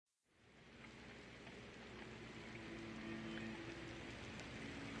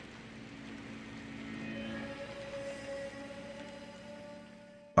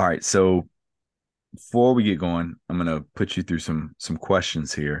All right, so before we get going, I'm gonna put you through some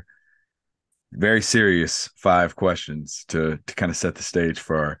questions here. Very serious 5 questions to kind of set the stage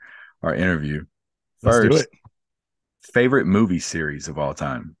for our interview. Let's do First, it. favorite movie series of all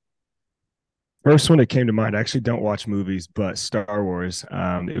time. First one that came to mind. I actually don't watch movies, but Star Wars.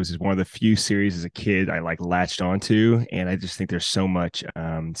 It was just one of the few series as a kid I like latched onto, and I just think there's so much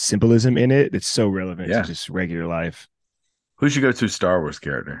symbolism in it that's so relevant to Yeah. just regular life. Who's your go-to Star Wars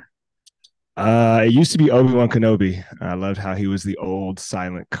character? It used to be Obi-Wan Kenobi. I loved how he was the old,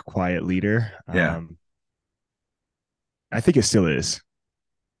 silent, quiet leader. Yeah. I think it still is.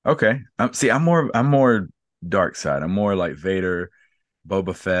 Okay. See, I'm more dark side. I'm more like Vader,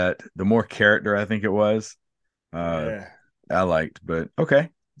 Boba Fett. The more character I think it was, uh, Yeah. I liked. But okay.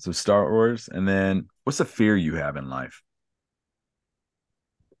 So Star Wars, and then what's a fear you have in life?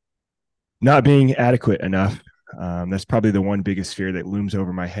 Not being adequate enough. That's probably the one biggest fear that looms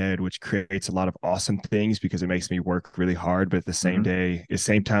over my head, which creates a lot of awesome things because it makes me work really hard. But at Hmm. the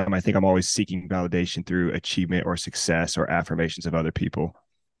same time, I think I'm always seeking validation through achievement or success or affirmations of other people.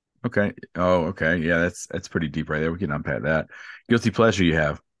 Okay. Oh, okay. Yeah, that's pretty deep right there. We can unpack that. Guilty pleasure you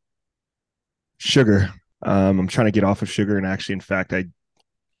have. Sugar. I'm trying to get off of sugar, and actually, in fact, I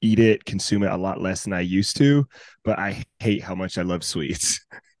eat it, consume it a lot less than I used to. But I hate how much I love sweets.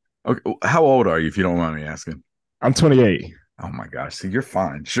 Okay. How old are you, if you don't mind me asking? I'm 28. Oh my gosh. See, you're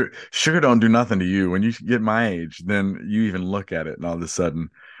fine. Sugar don't do nothing to you. When you get my age, then you even look at it and all of a sudden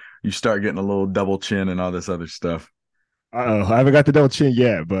you start getting a little double chin and all this other stuff. Oh, I haven't got the double chin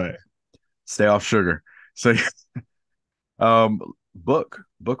yet, but Stay off sugar. So, um, book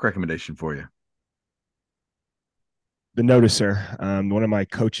recommendation for you. the noticer, one of my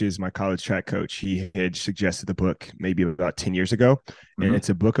coaches, my college track coach, he had suggested the book maybe about 10 years ago, and Hmm. it's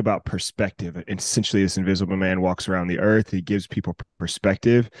a book about perspective. And essentially, this invisible man walks around the earth, he gives people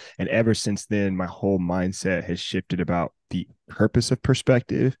perspective, and ever since then my whole mindset has shifted about the purpose of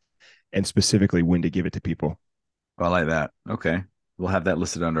perspective and specifically when to give it to people. I like that. Okay. We'll have that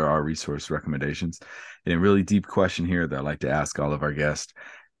listed under our resource recommendations. And a really deep question here that I like to ask all of our guests.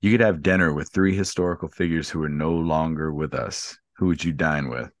 You could have dinner with 3 historical figures who are no longer with us. Who would you dine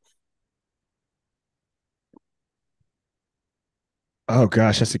with? Oh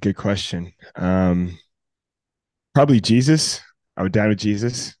gosh, that's a good question. Probably Jesus. I would dine with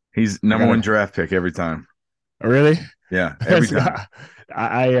Jesus. He's I number one gotta. draft pick every time. Oh, really? Yeah, every time.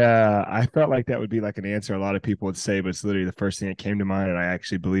 I felt like that would be like an answer a lot of people would say, but it's literally the first thing that came to mind, and I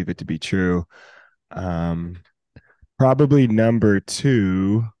actually believe it to be true. Um, Probably number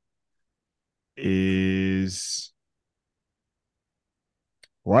two is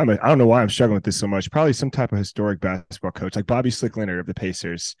I don't know why I'm struggling with this so much. Probably some type of historic basketball coach, like Bobby Slick Leonard of the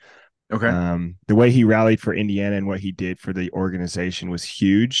Pacers. Okay. The way he rallied for Indiana and what he did for the organization was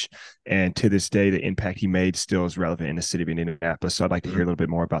huge. And to this day, the impact he made still is relevant in the city of Indianapolis. So I'd like to hear Mhm. a little bit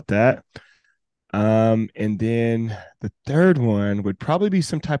more about that. And then the third one would probably be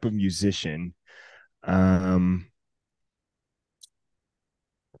some type of musician. Um,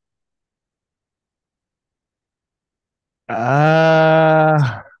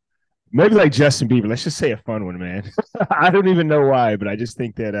 uh, Maybe like Justin Bieber. Let's just say a fun one, man. I don't even know why, but I just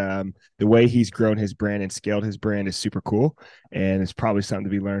think that the way he's grown his brand and scaled his brand is super cool, and it's probably something to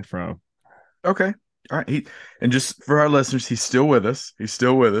be learned from. Okay. All right. And just for our listeners, he's still with us. He's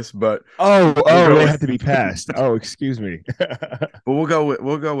still with us, but we'll Oh, go they with have to be passed. Oh, excuse me. but we'll go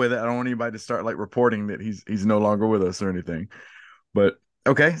with it. I don't want anybody to start like reporting that he's no longer with us or anything. But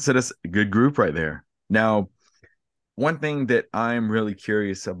okay, so that's a good group right there. Now, one thing that I'm really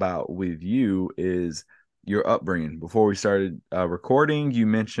curious about with you is your upbringing. Before we started recording, you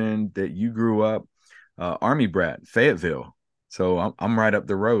mentioned that you grew up Army brat, Fayetteville. So I'm right up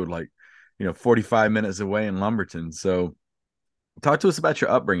the road, like 45 minutes away in Lumberton. So talk to us about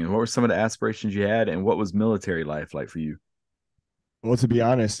your upbringing. What were some of the aspirations you had, and what was military life like for you? Well, to be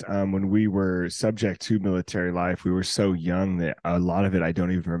honest, when we were subject to military life, we were so young that a lot of it I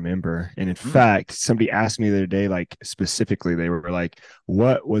don't even remember. And in Mm, fact, somebody asked me the other day, like specifically, they were like,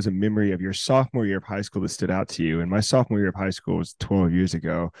 "What was a memory of your sophomore year of high school that stood out to you?" And my sophomore year of high school was 12 years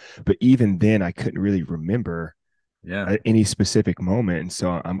ago, but even then, I couldn't really remember yeah, any specific moment. And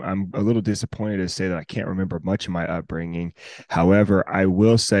so I'm a little disappointed to say that I can't remember much of my upbringing. However, I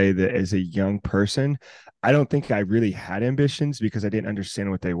will say that as a young person, I don't think I really had ambitions because I didn't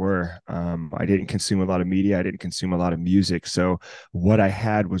understand what they were. I didn't consume a lot of media. I didn't consume a lot of music. So what I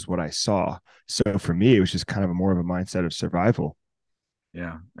had was what I saw. So for me, it was just kind of more of a mindset of survival.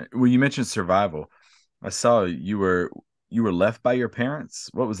 yeah. Well, you mentioned survival. I saw you were left by your parents.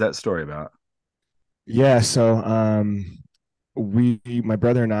 What was that story about? Yeah. So My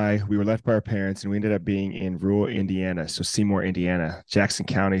brother and I, we were left by our parents, and we ended up being in rural Indiana, so Seymour, Indiana, Jackson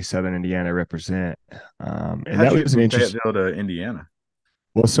County, Southern Indiana represent. And How'd that you get was an from interest. Fayetteville to Indiana?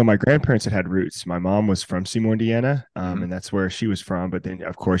 Well, so my grandparents had roots. My mom was from Seymour, Indiana, Hmm. and that's where she was from. But then,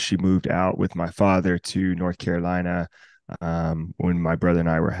 of course, she moved out with my father to North Carolina when my brother and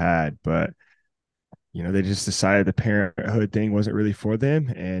I were had. But they just decided the parenthood thing wasn't really for them.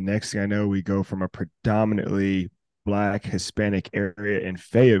 And next thing I know, we go from a predominantly Black Hispanic area in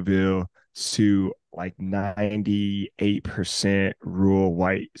Fayetteville to like 98% rural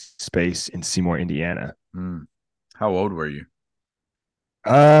white space in Seymour, Indiana. Mm. How old were you?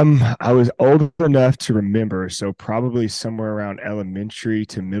 I was old enough to remember, so probably somewhere around elementary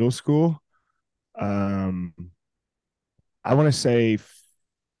to middle school. Um, I want to say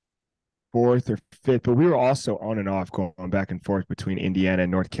fourth or fifth, but we were also on and off going back and forth between Indiana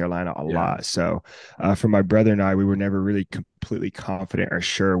and North Carolina a Yeah. lot. So for my brother and I, we were never really completely confident or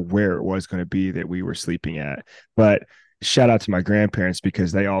sure where it was going to be that we were sleeping at. But shout out to my grandparents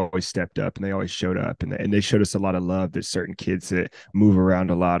because they always stepped up and they always showed up and they showed us a lot of love that certain kids that move around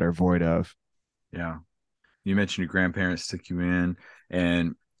a lot are void of. Yeah. You mentioned your grandparents took you in,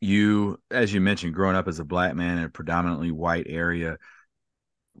 and you, as you mentioned, growing up as a black man in a predominantly white area,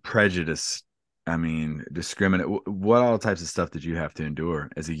 prejudice, I mean, discriminate. What all types of stuff did you have to endure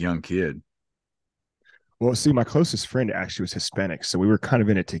as a young kid? Well, see, my closest friend actually was Hispanic, so we were kind of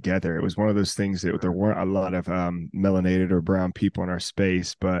in it together. It was one of those things that there weren't a lot of melanated or brown people in our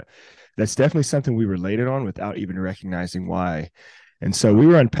space, but that's definitely something we related on without even recognizing why. And so Wow. we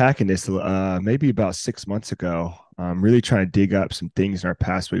were unpacking this maybe about 6 months ago, really trying to dig up some things in our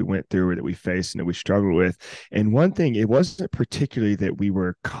past we went through or that we faced and that we struggled with. And one thing, it wasn't particularly that we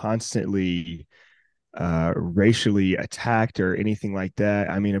were constantly racially attacked or anything like that.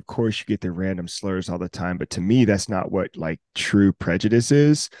 I mean, of course, you get the random slurs all the time, but to me, that's not what like true prejudice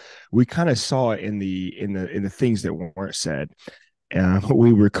is. We kind of saw it in the things that weren't said.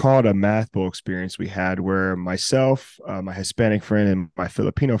 We recalled a math bowl experience we had where myself, my Hispanic friend, and my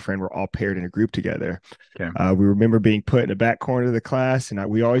Filipino friend were all paired in a group together. Okay. We remember being put in the back corner of the class, and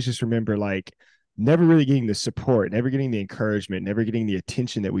we always just remember like never really getting the support, never getting the encouragement, never getting the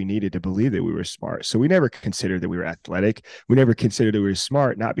attention that we needed to believe that we were smart. So we never considered that we were athletic. We never considered that we were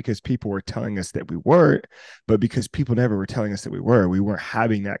smart, not because people were telling us that we weren't, but because people never were telling us that we were. We weren't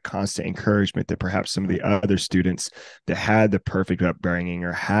having that constant encouragement that perhaps some of the other students that had the perfect upbringing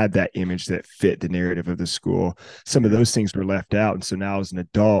or had that image that fit the narrative of the school, some of Yeah. those things were left out. And so now as an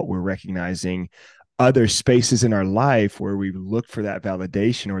adult, we're recognizing other spaces in our life where we look for that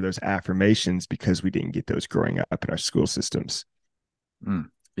validation or those affirmations because we didn't get those growing up in our school systems. Mm.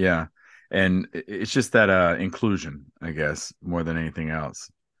 Yeah. And it's just that inclusion, I guess, more than anything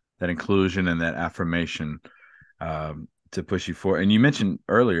else. That inclusion and that affirmation to push you forward. And you mentioned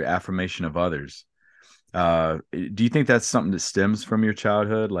earlier affirmation of others. Do you think that's something that stems from your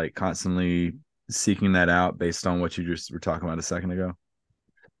childhood, like constantly seeking that out based on what you just were talking about a second ago?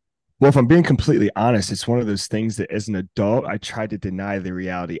 Well, if I'm being completely honest, it's one of those things that as an adult, I tried to deny the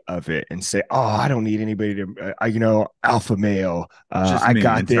reality of it and say, oh, I don't need anybody to, alpha male. Just I me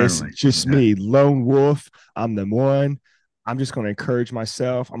got this. internally. Just Yeah. me, lone wolf. I'm the one. I'm just going to encourage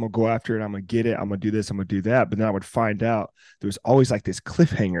myself. I'm going to go after it. I'm going to get it. I'm going to do this. I'm going to do that. But then I would find out there was always like this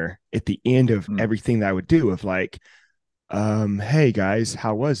cliffhanger at the end of Mm. everything that I would do of like, hey guys,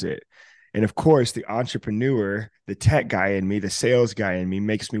 how was it? And of course, the entrepreneur, the tech guy in me, the sales guy in me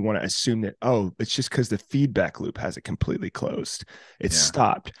makes me want to assume that, oh, it's just because the feedback loop hasn't completely closed. It's Yeah.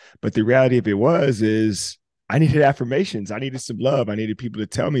 stopped. But the reality of it is I needed affirmations. I needed some love. I needed people to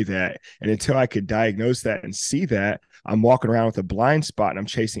tell me that. And until I could diagnose that and see that, I'm walking around with a blind spot and I'm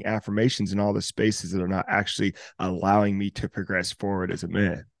chasing affirmations in all the spaces that are not actually allowing me to progress forward as a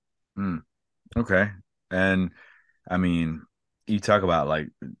man. Mm. Okay. And I mean, you talk about like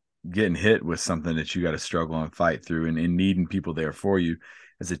getting hit with something that you got to struggle and fight through and needing people there for you.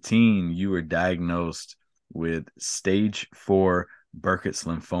 As a teen, you were diagnosed with stage 4 Burkitt's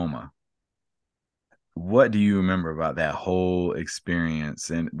lymphoma. What do you remember about that whole experience?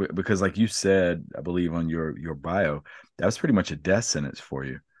 And because like you said, I believe on your bio, that was pretty much a death sentence for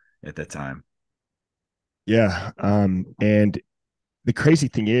you at that time. Yeah. And the crazy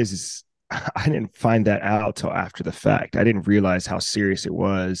thing is I didn't find that out till after the fact. I didn't realize how serious it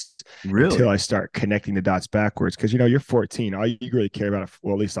was until Really? I start connecting the dots backwards. Because you're 14. All you really care about,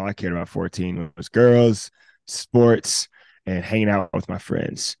 well, at least all I cared about 14 was girls, sports, and hanging out with my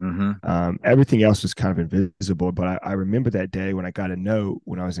friends. Mm-hmm. Everything else was kind of invisible. But I remember that day when I got a note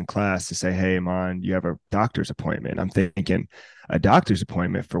when I was in class to say, "Hey, Iman, you have a doctor's appointment." I'm thinking, a doctor's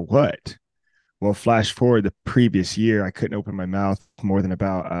appointment for what? Well, flash forward the previous year, I couldn't open my mouth more than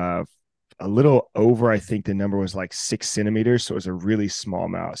about a little over, I think the number was like 6 centimeters. So it was a really small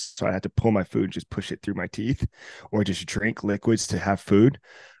mouth. So I had to pull my food and just push it through my teeth or just drink liquids to have food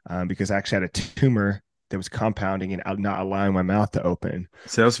because I actually had a tumor that was compounding and not allowing my mouth to open.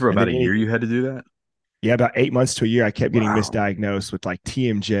 So that was for And about then a year you had to do that? yeah, about 8 months to a year, I kept getting Wow. misdiagnosed with like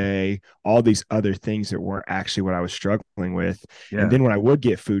TMJ, all these other things that weren't actually what I was struggling with. And Yeah. then when I would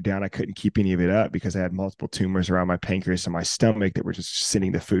get food down, I couldn't keep any of it up because I had multiple tumors around my pancreas and my stomach that were just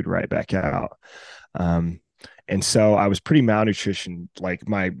sending the food right back out. Um, and so I was pretty malnutrition, like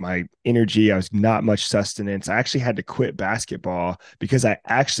my energy, I was not much sustenance. I actually had to quit basketball because I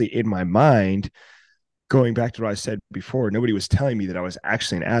actually in my mind going back to what I said before, nobody was telling me that I was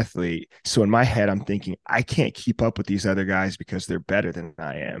actually an athlete. So in my head, I'm thinking, I can't keep up with these other guys because they're better than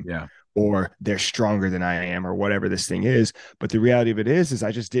I am, Yeah. or they're stronger than I am, or whatever this thing is. But the reality of it is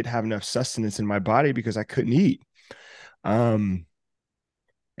I just didn't have enough sustenance in my body because I couldn't eat. Um,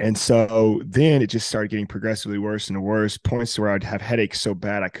 and so then it just started getting progressively worse and worse, points to where I'd have headaches so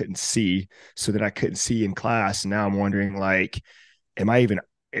bad I couldn't see, so that I couldn't see in class. And now I'm wondering, like, am I even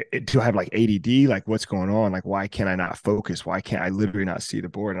do I have like ADD? Like, what's going on? Like, why can't I not focus? Why can't I literally not see the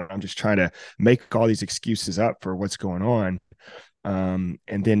board? And I'm just trying to make all these excuses up for what's going on. And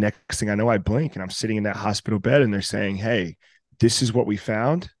then next thing I know, I blink and I'm sitting in that hospital bed and they're saying, "Hey, this is what we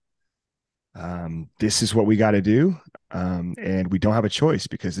found. This is what we got to do." And we don't have a choice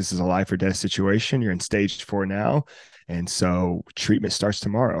because this is a life or death situation. You're in stage 4 now. And so treatment starts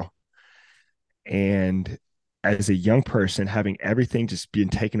tomorrow. And as a young person, having everything just being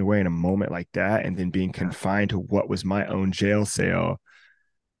taken away in a moment like that, and then being Yeah. confined to what was my own jail cell,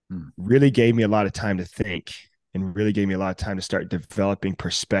 Hmm. really gave me a lot of time to think and really gave me a lot of time to start developing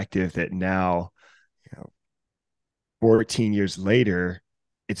perspective that now, you know, 14 years later,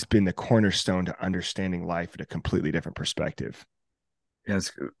 it's been the cornerstone to understanding life at a completely different perspective. Yeah,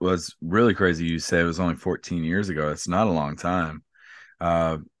 was really crazy. You said it was only 14 years ago. It's not a long time.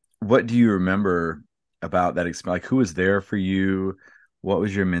 Uh, what do you remember about that experience? Like, who was there for you? What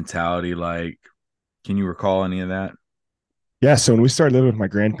was your mentality like? Can you recall any of that? Yeah, so when we started living with my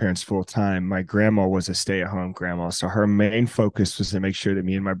grandparents full time, my grandma was a stay at home grandma. So her main focus was to make sure that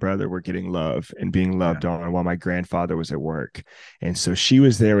me and my brother were getting love and being Yeah. loved on while my grandfather was at work. And so she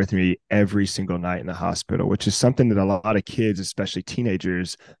was there with me every single night in the hospital, which is something that a lot of kids, especially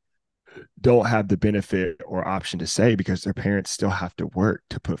teenagers, don't have the benefit or option to say because their parents still have to work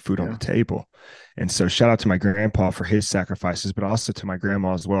to put food on Yeah. the table. And so shout out to my grandpa for his sacrifices, but also to my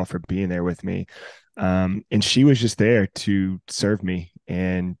grandma as well for being there with me. And she was just there to serve me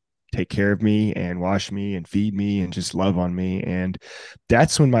and take care of me and wash me and feed me and just love on me. And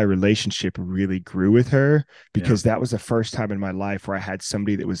that's when my relationship really grew with her Yeah. because that was the first time in my life where I had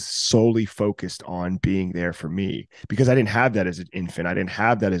somebody that was solely focused on being there for me because I didn't have that as an infant. I didn't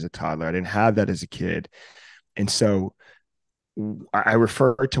have that as a toddler. I didn't have that as a kid. And so I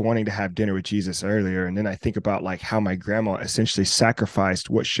referred to wanting to have dinner with Jesus earlier. And then I think about like how my grandma essentially sacrificed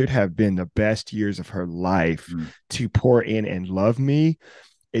what should have been the best years of her life Mm. to pour in and love me.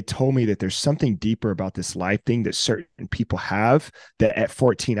 It told me that there's something deeper about this life thing that certain people have that at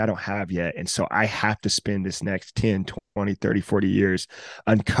 14 I don't have yet. And so I have to spend this next 10, 20, 30, 40 years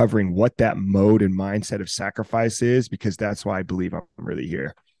uncovering what that mode and mindset of sacrifice is, because that's why I believe I'm really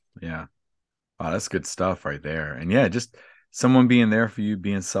here. Yeah. Wow, that's good stuff right there. And yeah, just someone being there for you,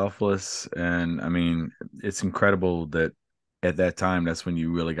 being selfless. And I mean, it's incredible that at that time, that's when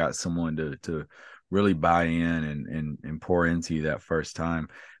you really got someone to really buy in and pour into you that first time.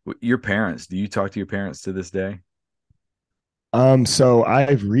 Your parents, do you talk to your parents to this day? So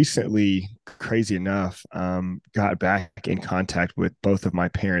I've recently, crazy enough, got back in contact with both of my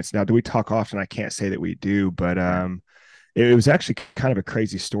parents. Now, do we talk often? I can't say that we do, but Yeah. it was actually kind of a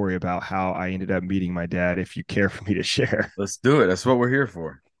crazy story about how I ended up meeting my dad, if you care for me to share. Let's do it. That's what we're here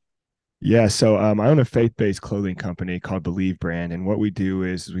for. Yeah, so I own a faith-based clothing company called Believe Brand, and what we do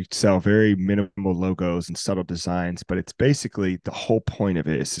is we sell very minimal logos and subtle designs, but it's basically the whole point of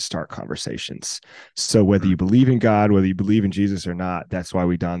it is to start conversations. So whether Mm. you believe in God, whether you believe in Jesus or not, that's why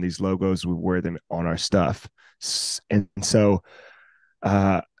we don these logos. We wear them on our stuff, and so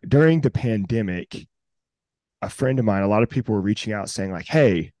during the pandemic, a friend of mine, a lot of people were reaching out saying like,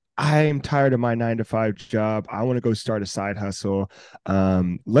 "Hey, I'm tired of my 9 to 5 job. I want to go start a side hustle.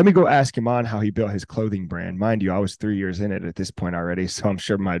 Let me go ask Iman how he built his clothing brand." Mind you, I was 3 years in it at this point already, so I'm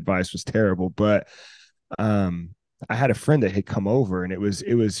sure my advice was terrible. But um, I had a friend that had come over, and it was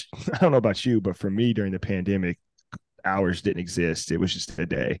I don't know about you, but for me during the pandemic, hours didn't exist. It was just a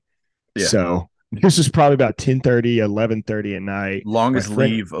day. Yeah. So This was probably about 10:30, 11:30 at night. My Longest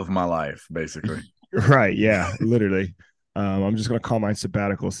friend, leave of my life, basically. right? Yeah, literally. I'm just gonna call mine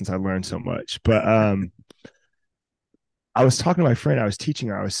sabbatical since I learned so much. But I was talking to my friend, I was teaching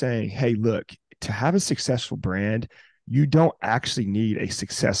her, I was saying, hey, look, to have a successful brand, you don't actually need a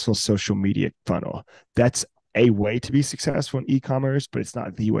successful social media funnel. That's a way to be successful in e-commerce, but it's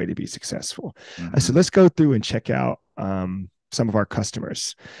not the way to be successful. I Hmm. said, let's go through and check out some of our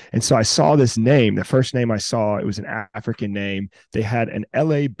customers. And so I saw this name. The first name I saw, it was an African name. They had an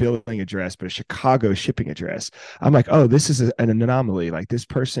LA billing address, but a Chicago shipping address. I'm like, oh, this is an anomaly. Like this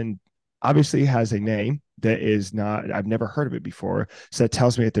person obviously has a name that is not, I've never heard of it before. So that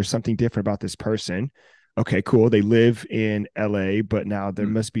tells me that there's something different about this person. Okay, cool. They live in LA, but now they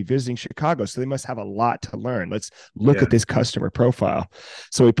must be visiting Chicago. So they must have a lot to learn. Let's look Yeah. at this customer profile.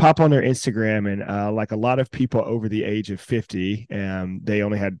 So we pop on their Instagram, and like a lot of people over the age of 50, they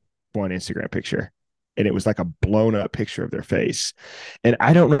only had one Instagram picture. And it was like a blown up picture of their face. And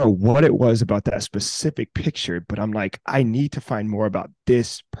I don't know what it was about that specific picture, but I'm like, I need to find more about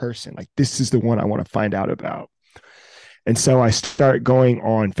this person. Like, this is the one I want to find out about. And so I start going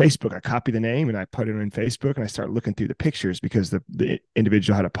on Facebook. I copy the name and I put it in Facebook and I start looking through the pictures because the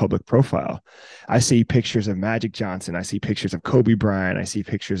individual had a public profile. I see pictures of Magic Johnson. I see pictures of Kobe Bryant. I see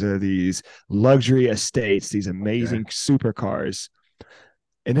pictures of these luxury estates, these Okay. amazing supercars.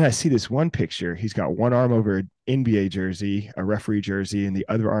 And then I see this one picture. He's got one arm over an NBA jersey, a referee jersey, and the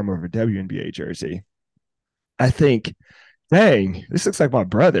other arm over a WNBA jersey. I think, dang, this looks like my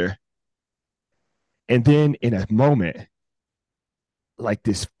brother. And then in a moment, like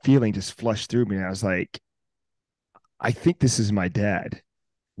this feeling just flushed through me. And I was like, I think this is my dad.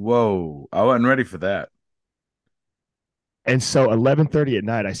 Whoa. I wasn't ready for that. And so 11:30 at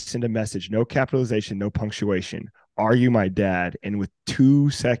night, I send a message, no capitalization, no punctuation. Are you my dad? And with 2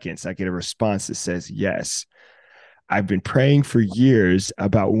 seconds, I get a response that says yes. I've been praying for years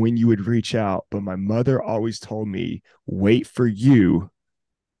about when you would reach out, but my mother always told me, wait for you,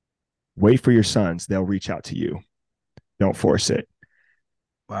 wait for your sons. They'll reach out to you. Don't force it.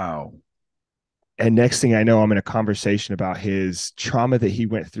 Wow. And next thing I know, I'm in a conversation about his trauma that he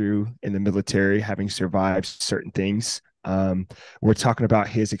went through in the military, having survived certain things. We're talking about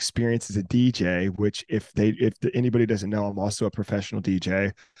his experience as a DJ, which anybody doesn't know, I'm also a professional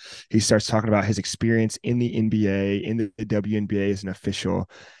DJ. He starts talking about his experience in the NBA, in the WNBA as an official,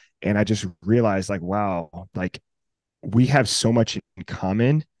 and I just realized, like, wow, like we have so much in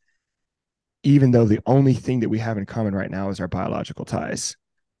common, even though the only thing that we have in common right now is our biological ties.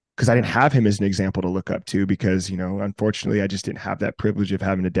 Because I didn't Yeah. have him as an example to look up to because, unfortunately, I just didn't have that privilege of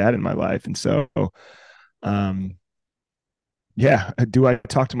having a dad in my life. And so, um, yeah, do I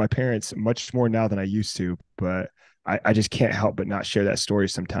talk to my parents much more now than I used to? But I just can't help but not share that story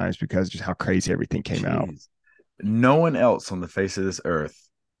sometimes because just how crazy everything came out. Jeez. No one else on the face of this earth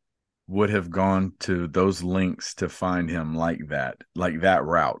would have gone to those links to find him like that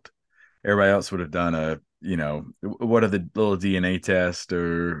route. Everybody else would have done what are the little DNA test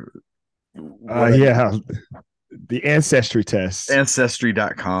or whatever, Yeah, the ancestry tests.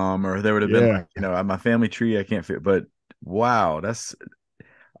 ancestry.com, or there would have been like, Yeah. my family tree, I can't fit. But wow, that's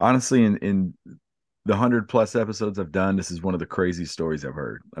honestly in the 100+ episodes I've done, this is one of the craziest stories I've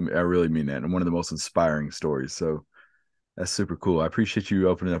heard. I mean, I really mean that. And one of the most inspiring stories. So that's super cool. I appreciate you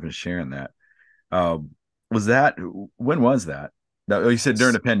opening up and sharing that. Um, was that when was that? No, you said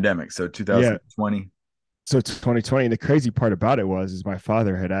during the pandemic, so Yeah. 2020. So it's 2020. And the crazy part about it is my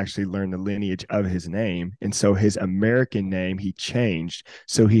father had actually learned the lineage of his name. And so his American name, he changed.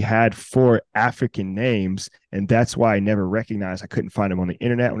 So he had four African names. And that's why I never recognized, I couldn't find him on the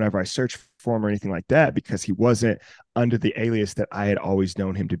internet whenever I searched for him or anything like that, because he wasn't under the alias that I had always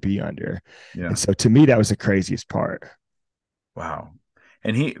known him to be under. Yeah. And so to me, that was the craziest part. Wow.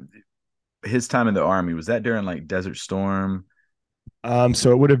 And his time in the army, was that during like Desert Storm?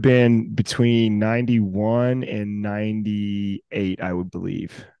 So it would have been between 91 and 98, I would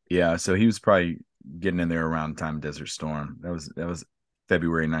believe. Yeah, so he was probably getting in there around the time of Desert Storm. That was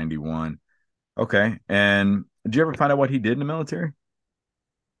February 91. Okay. And did you ever find out what he did in the military?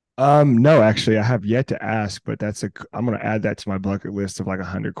 No, actually, I have yet to ask, but I'm gonna add that to my bucket list of like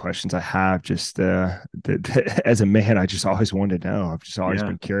 100 questions I have. Just as a man, I just always wanted to know. I've just always Yeah.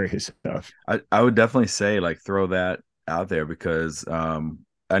 been curious stuff. I would definitely say like throw that out there because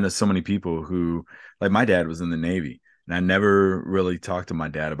I know so many people who like my dad was in the Navy and I never really talked to my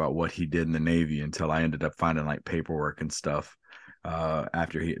dad about what he did in the Navy until I ended up finding like paperwork and stuff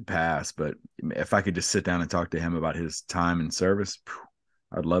after he had passed. But if I could just sit down and talk to him about his time in service,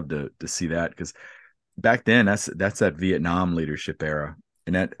 I'd love to see that because back then that's that Vietnam leadership era.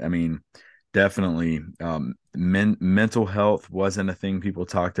 And that I mean definitely. Mental health wasn't a thing people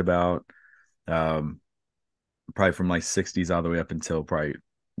talked about. Um, Probably from like 60s all the way up until probably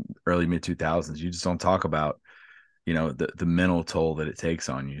early mid 2000s. You just don't talk about, the mental toll that it takes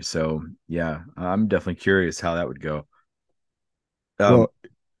on you. So yeah, I'm definitely curious how that would go. Um, Well,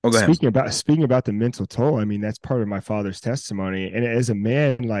 oh, go ahead. speaking about the mental toll, I mean, that's part of my father's testimony. And as a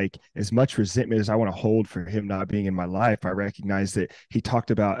man, like as much resentment as I want to hold for him not being in my life, I recognize that he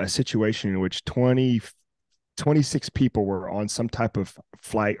talked about a situation in which 26 people were on some type of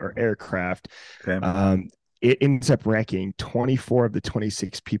flight or aircraft. Okay. Um, it ends up wrecking. 24 of the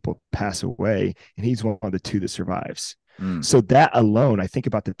 26 people pass away, and he's one of the two that survives. Mm. So that alone, I think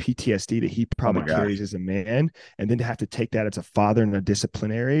about the PTSD that he Oh probably my gosh. carries as a man, and then to have to take that as a father and a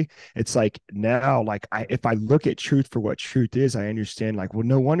disciplinary. It's like now, like if I look at truth for what truth is, I understand. Like, well,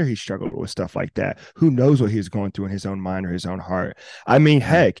 no wonder he struggled with stuff like that. Who knows what he was going through in his own mind or his own heart? I mean,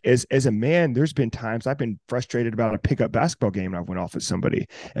 Yeah. heck, as a man, there's been times I've been frustrated about a pickup basketball game and I went off with somebody.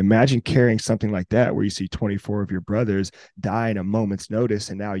 Imagine carrying something like that where you see 24 of your brothers die in a moment's notice,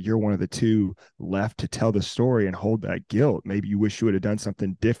 and now you're one of the two left to tell the story and hold that guilt. Maybe you wish you would have done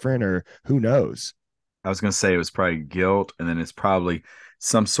something different, or who knows? I was gonna say it was probably guilt, and then it's probably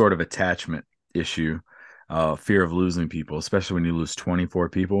some sort of attachment issue, fear of losing people, especially when you lose 24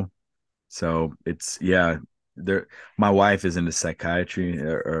 people. So it's yeah, there. My wife is into psychiatry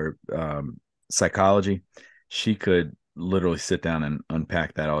or psychology. She could literally sit down and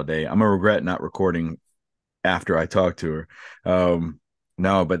unpack that all day. I'm gonna regret not recording after I talked to her.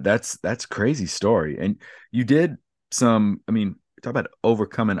 No, but that's crazy story. And you did some. I mean, talk about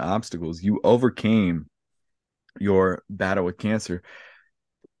overcoming obstacles. You overcame your battle with cancer.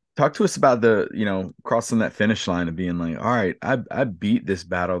 Talk to us about crossing that finish line of being like, all right, I beat this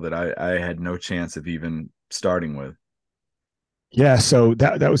battle that I had no chance of even starting with. Yeah, so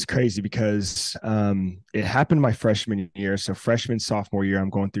that was crazy because it happened my freshman year. So freshman, sophomore year, I'm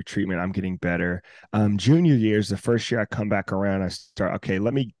going through treatment. I'm getting better. Junior year is the first year I come back around. I start, okay,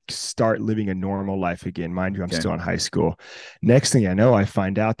 let me start living a normal life again. Mind you, I'm Okay. still in high school. Next thing I know, I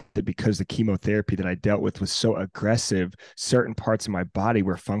find out that because the chemotherapy that I dealt with was so aggressive, certain parts of my body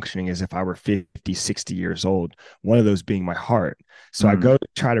were functioning as if I were 50, 60 years old. One of those being my heart. So I Mm, go to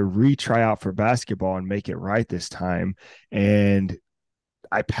try to retry out for basketball and make it right this time, and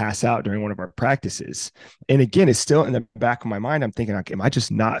I pass out during one of our practices. And again, it's still in the back of my mind. I'm thinking, like, am I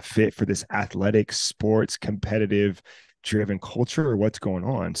just not fit for this athletic, sports, competitive driven culture, or what's going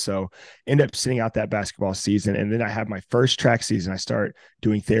on? So end up sitting out that basketball season. And then I have my first track season. I start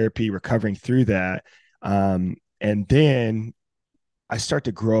doing therapy, recovering through that. And then I start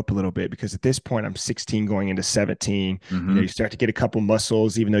to grow up a little bit because at this point I'm 16 going into 17. You hmm. start to get a couple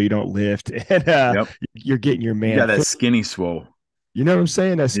muscles, even though you don't lift, and Yep. you're getting your You man got that foot. skinny swole. You know what I'm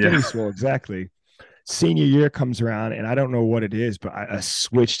saying? That Yeah. skinny swole, exactly. Senior year comes around, and I don't know what it is, but a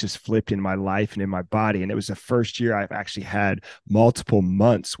switch just flipped in my life and in my body. And it was the first year I've actually had multiple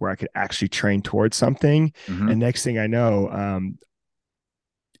months where I could actually train towards something. Hmm. And next thing I know,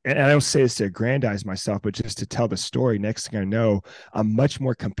 and I don't say this to aggrandize myself, but just to tell the story. Next thing I know, I'm much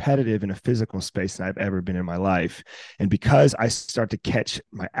more competitive in a physical space than I've ever been in my life. And because I start to catch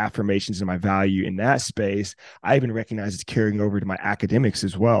my affirmations and my value in that space, I even recognize it's carrying over to my academics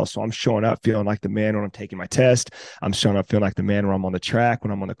as well. So I'm showing up feeling like the man when I'm taking my test. I'm showing up feeling like the man when I'm on the track,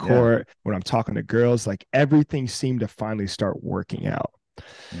 when I'm on the Yeah. court, when I'm talking to girls. Like everything seemed to finally start working out.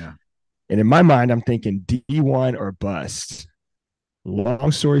 Yeah. And in my mind, I'm thinking D1 or bust.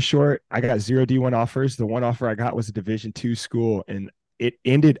 Long story short, I got zero D1 offers. The one offer I got was a Division II school, and it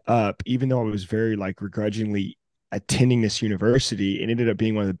ended up, even though I was very like begrudgingly attending this university, it ended up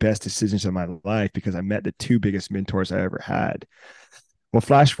being one of the best decisions of my life because I met the two biggest mentors I ever had. Well,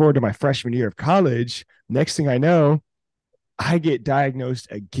 flash forward to my freshman year of college. Next thing I know, I get diagnosed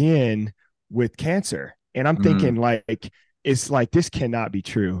again with cancer. And I'm thinking, Mm, like, it's like, this cannot be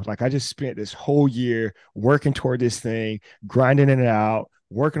true. Like, I just spent this whole year working toward this thing, grinding it out,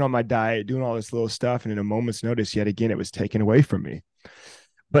 working on my diet, doing all this little stuff. And in a moment's notice, yet again, it was taken away from me.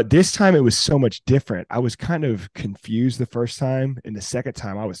 But this time it was so much different. I was kind of confused the first time. And the second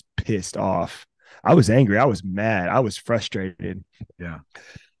time, I was pissed off. I was angry. I was mad. I was frustrated. yeah.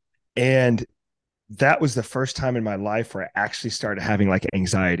 And that was the first time in my life where I actually started having like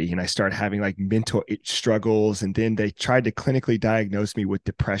anxiety and I started having like mental struggles. And then they tried to clinically diagnose me with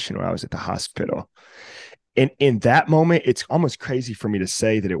depression when I was at the hospital. And in that moment, it's almost crazy for me to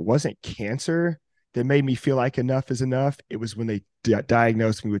say that it wasn't cancer. that made me feel like enough is enough, it was when they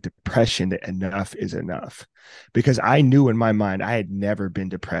diagnosed me with depression that enough is enough. Because I knew in my mind I had never been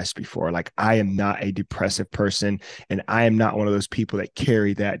depressed before. Like, I am not a depressive person, and I am not one of those people that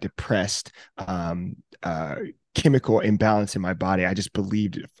carry that depressed chemical imbalance in my body. I just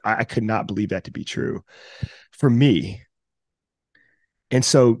believed, I could not believe that to be true for me. And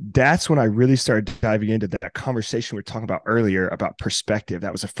so that's when I really started diving into that conversation we were talking about earlier about perspective.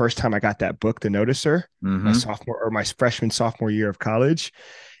 That was the first time I got that book, The Noticer, my Mm-hmm. sophomore or my freshman, sophomore year of college.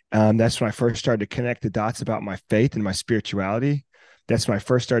 That's when I first started to connect the dots about my faith and my spirituality. That's when I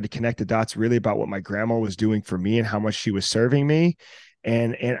first started to connect the dots really about what my grandma was doing for me and how much she was serving me.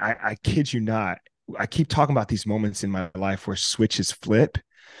 And I kid you not, I keep talking about these moments in my life where switches flip.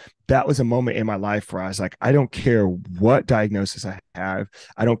 That was a moment in my life where I was like, I don't care what diagnosis I have.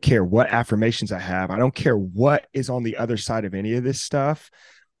 I don't care what affirmations I have. I don't care what is on the other side of any of this stuff.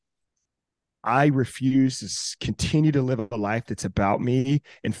 I refuse to continue to live a life that's about me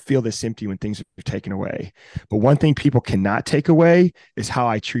and feel this empty when things are taken away. But one thing people cannot take away is how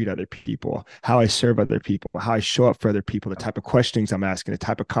I treat other people, how I serve other people, how I show up for other people, the type of questions I'm asking, the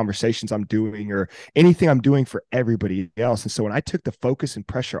type of conversations I'm doing, or anything I'm doing for everybody else. And so when I took the focus and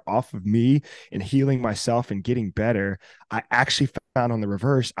pressure off of me and healing myself and getting better, I actually found on the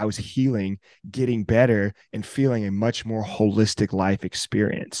reverse, I was healing, getting better, and feeling a much more holistic life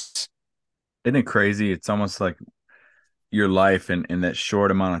experience. Isn't it crazy? It's almost like your life in that short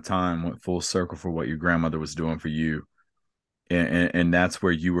amount of time went full circle for what your grandmother was doing for you. And that's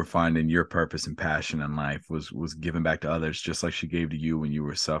where you were finding your purpose and passion in life was giving back to others, just like she gave to you when you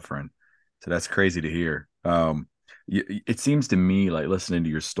were suffering. So that's crazy to hear. It seems to me, like listening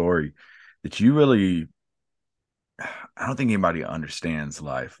to your story, that you really, I don't think anybody understands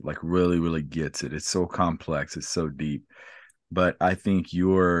life, like really, really gets it. It's so complex, it's so deep. But I think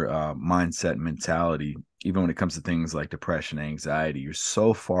your mindset and mentality, even when it comes to things like depression, anxiety, you're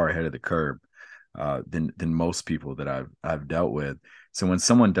so far ahead of the curve than most people that I've dealt with. So when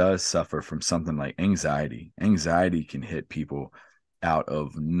someone does suffer from something like anxiety, anxiety can hit people out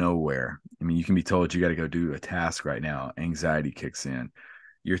of nowhere. I mean, you can be told you got to go do a task right now. Anxiety kicks in.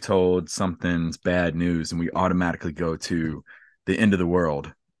 You're told something's bad news, and we automatically go to the end of the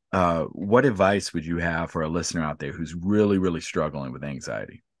world. What advice would you have for a listener out there who's really, really struggling with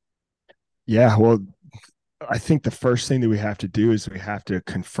anxiety? Yeah, well, I think the first thing that we have to do is we have to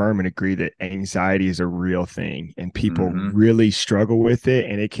confirm and agree that anxiety is a real thing and people Mm-hmm. really struggle with it,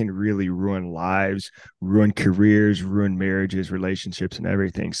 and it can really ruin lives, ruin careers, ruin marriages, relationships, and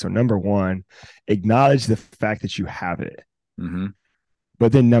everything. So, number one, acknowledge the fact that you have it. Mm-hmm.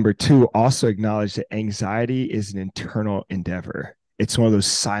 But then, number two, also acknowledge that anxiety is an internal endeavor. It's one of those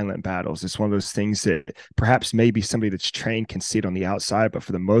silent battles. It's one of those things that perhaps maybe somebody that's trained can see it on the outside, but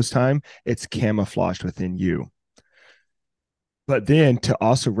for the most time, it's camouflaged within you. But then to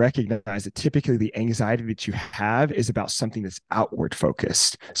also recognize that typically the anxiety that you have is about something that's outward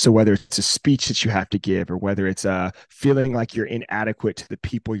focused. So whether it's a speech that you have to give, or whether it's feeling like you're inadequate to the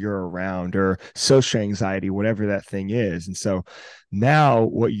people you're around, or social anxiety, whatever that thing is. And so now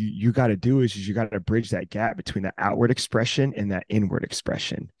what you got to do is you got to bridge that gap between that outward expression and that inward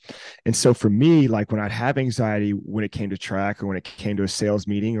expression. And so for me, like when I'd have anxiety when it came to track, or when it came to a sales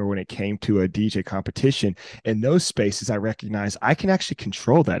meeting, or when it came to a DJ competition, in those spaces, I recognize I can actually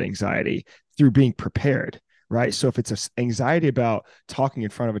control that anxiety through being prepared. Right. So if it's a anxiety about talking in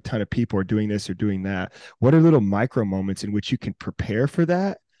front of a ton of people, or doing this or doing that, what are little micro moments in which you can prepare for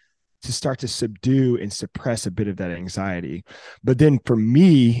that to start to subdue and suppress a bit of that anxiety? But then for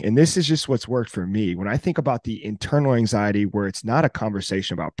me, and this is just what's worked for me, when I think about the internal anxiety where it's not a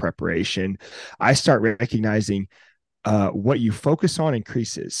conversation about preparation, I start recognizing what you focus on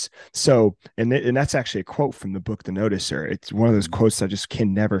increases. So, and that's actually a quote from the book, The Noticer. It's one of those quotes I just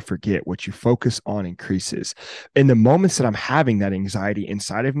can never forget. What you focus on increases. In the moments that I'm having that anxiety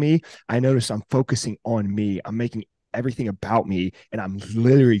inside of me, I notice I'm focusing on me. I'm making everything about me, and I'm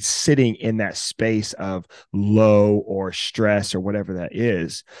literally sitting in that space of low or stress or whatever that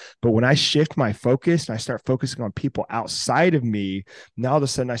is. But when I shift my focus and I start focusing on people outside of me, now all of a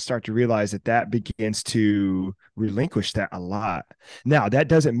sudden I start to realize that that begins to relinquish that a lot. Now, that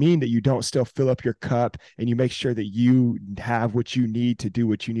doesn't mean that you don't still fill up your cup and you make sure that you have what you need to do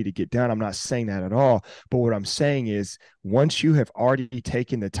what you need to get done. I'm not saying that at all. But what I'm saying is, once you have already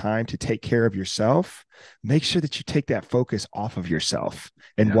taken the time to take care of yourself, make sure that you take that focus off of yourself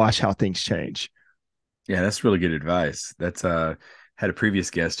and Yeah. watch how things change. Yeah, that's really good advice. That's had a previous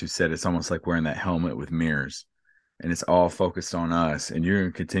guest who said it's almost like wearing that helmet with mirrors, and it's all focused on us, and you're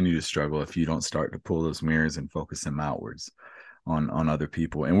going to continue to struggle if you don't start to pull those mirrors and focus them outwards. on other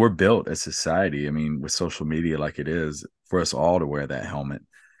people. And we're built as society, I mean, with social media like it is, for us all to wear that helmet.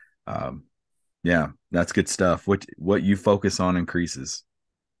 Um, yeah, that's good stuff. What you focus on increases.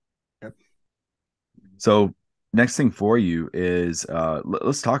 Yep. So next thing for you is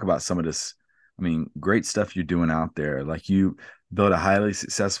let's talk about some of this. I mean, great stuff you're doing out there. Like you built a highly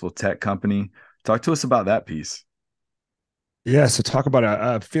successful tech company. Talk to us about that piece. Yeah, so talk about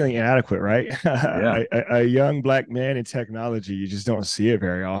a feeling inadequate, right? Yeah. A young black man in technology, you just don't see it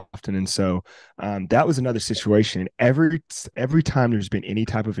very often, and so that was another situation. And every time there's been any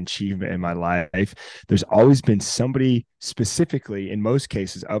type of achievement in my life, there's always been somebody specifically, in most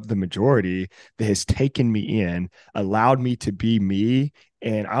cases of the majority, that has taken me in, allowed me to be me,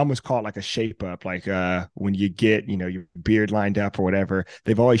 and I almost call it like a shape up, like when you get, your beard lined up or whatever.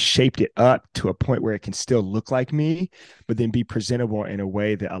 They've always shaped it up to a point where it can still look like me, but then be presentable in a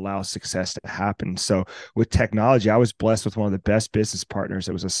way that allows success to happen. So with technology, I was blessed with one of the best business partners.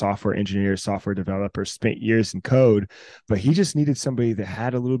 It was a software engineer, software developer, spent years in code, but he just needed somebody that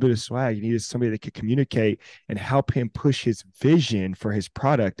had a little bit of swag. He needed somebody that could communicate and help him push his vision for his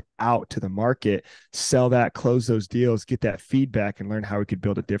product out to the market, sell that, close those deals, get that feedback, and learn how we could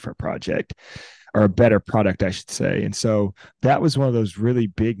build a different project or a better product, I should say. And so that was one of those really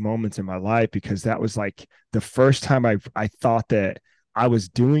big moments in my life, because that was like the first time I thought that I was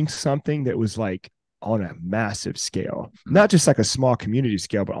doing something that was like on a massive scale, Mm. not just like a small community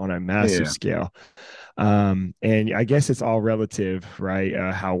scale, but on a massive Yeah. scale. And I guess it's all relative, right?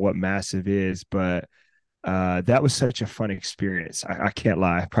 How what massive is, but that was such a fun experience. I can't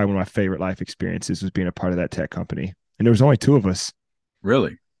lie. Probably one of my favorite life experiences was being a part of that tech company. And there was only two of us.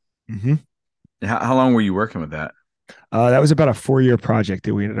 Really? Mm-hmm. How long were you working with that? That was about a 4-year project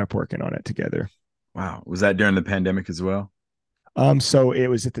that we ended up working on it together. Wow. Was that during the pandemic as well? So it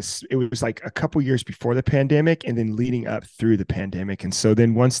was it was like a couple years before the pandemic and then leading up through the pandemic. And so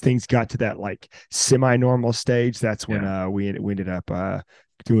then once things got to that like semi-normal stage, that's when Yeah. we ended up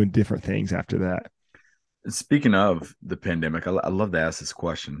doing different things after that. Speaking of the pandemic, I love to ask this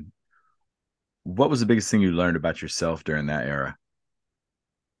question. What was the biggest thing you learned about yourself during that era?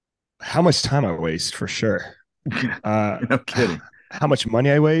 How much time I waste for sure. No kidding. How much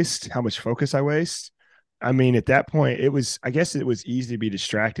money I waste, how much focus I waste. I mean, at that point, I guess it was easy to be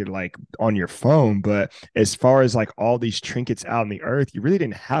distracted like on your phone, but as far as like all these trinkets out in the earth, you really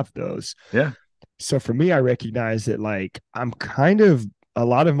didn't have those. Yeah. So for me, I recognize that like I'm kind of a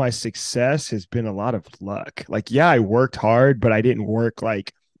lot of my success has been a lot of luck. Like, yeah, I worked hard, but I didn't work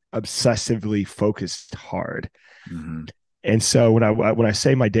like obsessively focused hard. Hmm. And so when I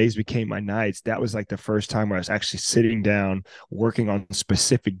say my days became my nights, that was like the first time where I was actually sitting down working on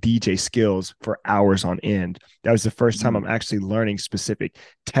specific DJ skills for hours on end. That was the first time I'm actually learning specific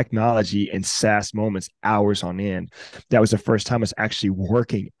technology and SaaS moments hours on end. That was the first time I was actually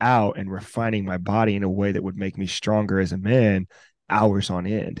working out and refining my body in a way that would make me stronger as a man hours on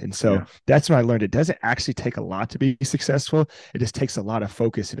end. And so Yeah. that's when I learned it doesn't actually take a lot to be successful. It just takes a lot of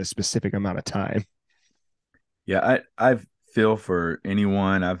focus in a specific amount of time. Yeah. I feel for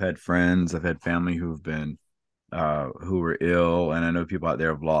anyone. I've had friends, I've had family who've been who were ill, and I know people out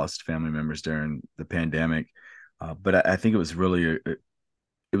there have lost family members during the pandemic. But I think it was really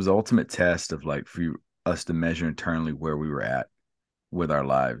it was the ultimate test of like for us to measure internally where we were at with our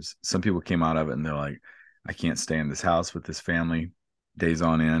lives. Some people came out of it and they're like, I can't stay in this house with this family days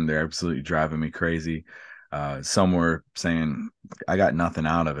on end. They're absolutely driving me crazy. Some were saying, I got nothing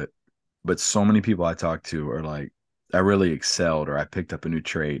out of it. But so many people I talk to are like, I really excelled, or I picked up a new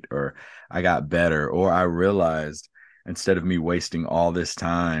trait, or I got better, or I realized instead of me wasting all this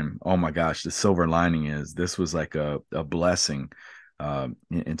time, oh my gosh, the silver lining is this was like a blessing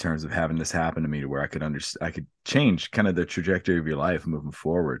in terms of having this happen to me, to where I could understand, I could change kind of the trajectory of your life moving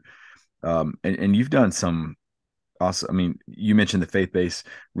forward. And you've done some awesome. I mean, you mentioned the faith-based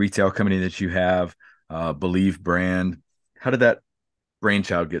retail company that you have, Believe brand. How did that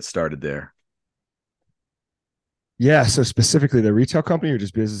brainchild get started there? Yeah. So specifically the retail company or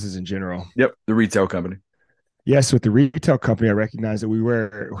just businesses in general? Yep, the retail company. Yes, with the retail company, I recognize that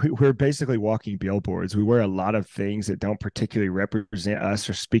we're basically walking billboards. We wear a lot of things that don't particularly represent us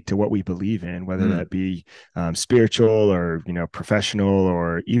or speak to what we believe in, whether Mm, that be spiritual or professional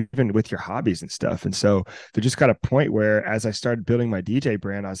or even with your hobbies and stuff. And so there just got a point where, as I started building my DJ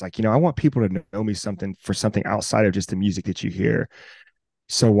brand, I was like, I want people to know me something for something outside of just the music that you hear.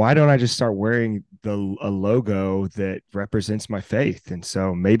 So why don't I just start wearing a logo that represents my faith? And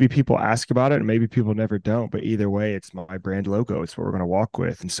so maybe people ask about it and maybe people never don't, but either way, it's my brand logo. It's what we're going to walk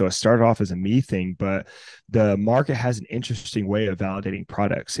with. And so it started off as a me thing, but the market has an interesting way of validating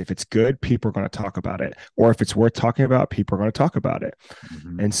products. If it's good, people are going to talk about it. Or if it's worth talking about, people are going to talk about it.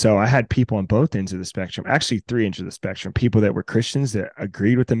 Hmm. And so I had people on both ends of the spectrum, actually three ends of the spectrum, people that were Christians that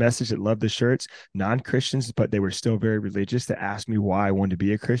agreed with the message, that loved the shirts, non-Christians, but they were still very religious, that asked me why I wanted to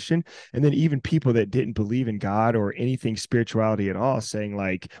be a Christian. And then even people that didn't believe in God or anything spirituality at all, saying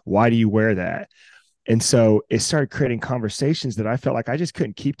like, why do you wear that? And so it started creating conversations that I felt like I just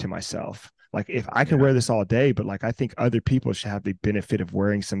couldn't keep to myself. Like if I can Yeah. wear this all day, but like I think other people should have the benefit of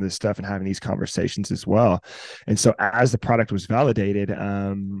wearing some of this stuff and having these conversations as well. And so as the product was validated,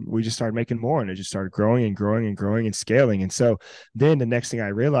 we just started making more, and it just started growing and growing and growing and scaling. And so then the next thing I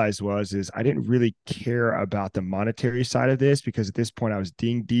realized is I didn't really care about the monetary side of this, because at this point I was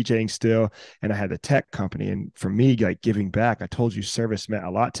DJing still, and I had the tech company. And for me, like giving back, I told you service meant a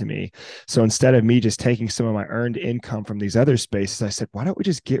lot to me. So instead of me just taking some of my earned income from these other spaces, I said, why don't we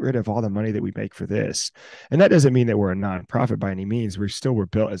just get rid of all the money that we make for this? And that doesn't mean that we're a nonprofit by any means. We're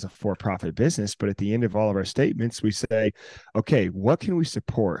built as a for-profit business, but at the end of all of our statements, we say, okay, what can we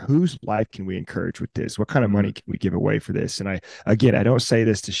support? Whose life can we encourage with this? What kind of Hmm. money can we give away for this? And I don't say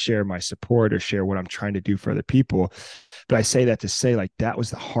this to share my support or share what I'm trying to do for other people, but I say that to say like that was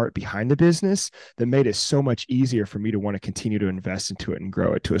the heart behind the business that made it so much easier for me to want to continue to invest into it and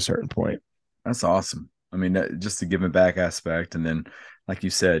grow it to a certain point. That's awesome. I mean, just the giving back aspect, and then, like you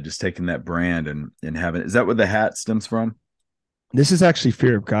said, just taking that brand and having. Is that what the hat stems from? This is actually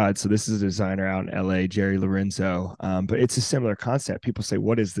Fear of God. So this is a designer out in LA, Jerry Lorenzo. But it's a similar concept. People say,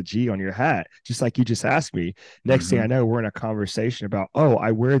 "What is the G on your hat?" Just like you just asked me. Next thing Hmm. I know, we're in a conversation about, "Oh,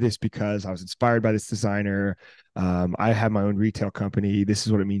 I wear this because I was inspired by this designer. I have my own retail company. This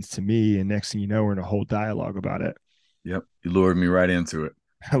is what it means to me." And next thing you know, we're in a whole dialogue about it. Yep, you lured me right into it.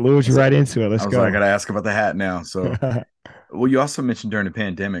 I lured you So right into it. I Let's was like, I go. got to ask about the hat now. So, well, you also mentioned during the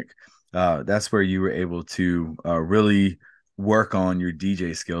pandemic, that's where you were able to really work on your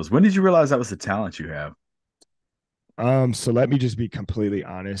DJ skills. When did you realize that was the talent you have? So let me just be completely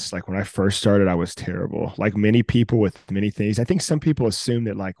honest. Like when I first started, I was terrible. Like many people with many things. I think some people assume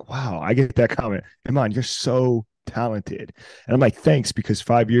that, like, wow, I get that comment. Iman, you're so talented. And I'm like, thanks, because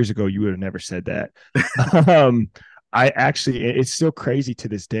 5 years ago you would have never said that. um, I actually, it's still crazy to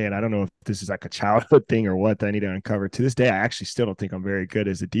this day. And I don't know if this is like a childhood thing or what that I need to uncover. To this day, I actually still don't think I'm very good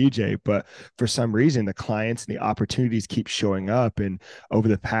as a DJ, but for some reason, the clients and the opportunities keep showing up. And over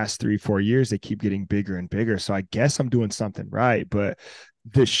the past 3, 4 years, they keep getting bigger and bigger. So I guess I'm doing something right. But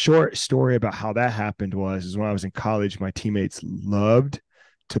the short story about how that happened is when I was in college, my teammates loved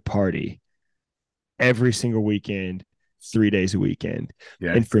to party every single weekend, 3 days a weekend.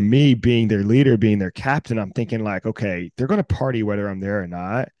 Yeah. And for me, being their leader, being their captain, I'm thinking like, okay, they're going to party whether I'm there or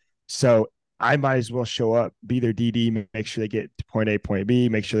not. So I might as well show up, be their DD, make sure they get to point A, point B,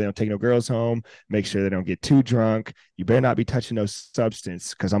 make sure they don't take no girls home, make sure they don't get too drunk. You better not be touching no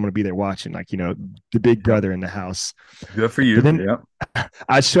substance, because I'm going to be there watching, like, the big Yep. brother in the house. Good for But you. then Yep.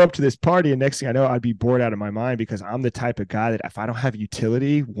 I'd show up to this party, and next thing I know, I'd be bored out of my mind, because I'm the type of guy that if I don't have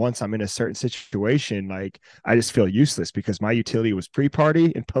utility, once I'm in a certain situation, like I just feel useless, because my utility was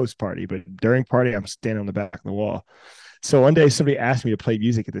pre-party and post-party. But during party, I'm standing on the back of the wall. So one day somebody asked me to play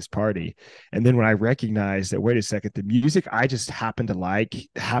music at this party. And then when I recognized that, wait a second, the music I just happen to like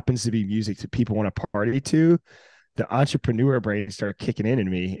happens to be music that people want to party to, the entrepreneur brain started kicking in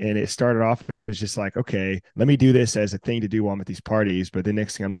me. And it started off as just like, okay, let me do this as a thing to do while I'm at these parties. But the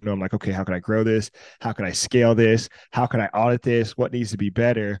next thing I know, I'm like, okay, how can I grow this? How can I scale this? How can I audit this? What needs to be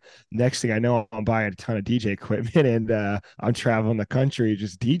better? Next thing I know, I'm buying a ton of DJ equipment, and I'm traveling the country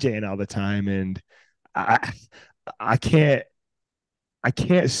just DJing all the time. And I, I can't I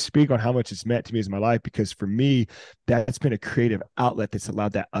can't speak on how much it's meant to me as my life, because for me, that's been a creative outlet that's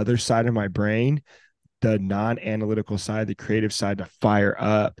allowed that other side of my brain, the non-analytical side, the creative side, to fire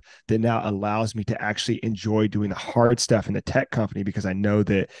up, that now allows me to actually enjoy doing the hard stuff in the tech company, because I know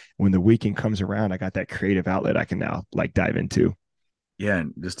that when the weekend comes around, I got that creative outlet I can now like dive into. Yeah.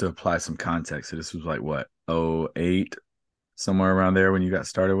 And just to apply some context, so this was like what, oh, eight, somewhere around there when you got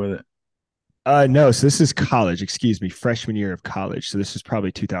started with it? No, so this is college, excuse me, freshman year of college. So this is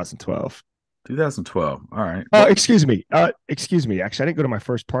probably 2012. 2012. All right. Oh, What? excuse me. Excuse me. Actually, I didn't go to my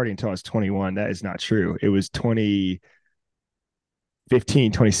first party until I was 21. That is not true. It was 2015,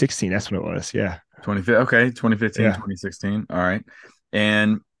 2016. That's when it was. Yeah. 2015. Okay. 2015, Yeah. 2016. All right.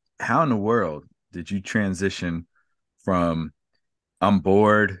 And how in the world did you transition from I'm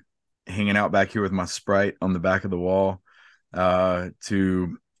bored hanging out back here with my Sprite on the back of the wall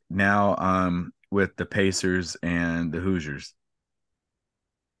to now with the Pacers and the Hoosiers.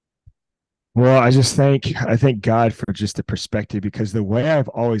 Well, I thank God for just the perspective because the way I've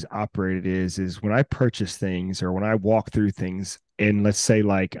always operated is when I purchase things or when I walk through things and let's say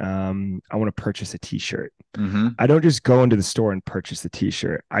like I want to purchase a t-shirt. Mm-hmm. I don't just go into the store and purchase the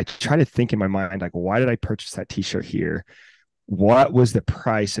t-shirt. I try to think in my mind like why did I purchase that t-shirt here? What was the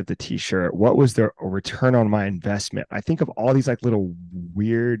price of the t-shirt? What was the return on my investment? I think of all these like little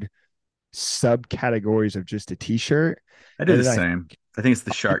weird subcategories of just a t-shirt. I do And the then same. I think it's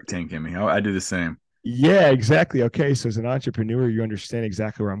the Shark Tank in me. I do the same. yeah, exactly. Okay. So as an entrepreneur, you understand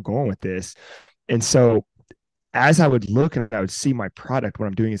exactly where I'm going with this. And so as I would look and I would see my product, what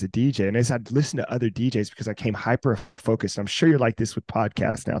I'm doing as a DJ, and as I'd listen to other DJs because I came hyper focused. I'm sure you're like this with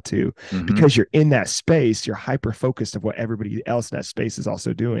podcasts now too, Mm-hmm. because you're in that space, you're hyper focused of what everybody else in that space is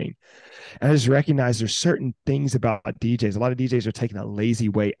also doing. And I just recognize there's certain things about DJs. A lot of DJs are taking a lazy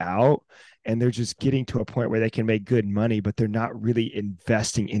way out and they're just getting to a point where they can make good money, but they're not really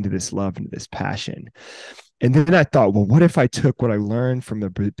investing into this love, into this passion. And then I thought, well, what if I took what I learned from the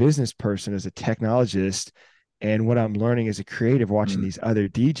business person as a technologist and what I'm learning as a creative watching these other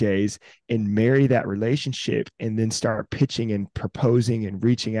DJs and marry that relationship and then start pitching and proposing and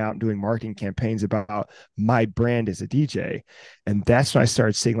reaching out and doing marketing campaigns about my brand as a DJ. And that's when I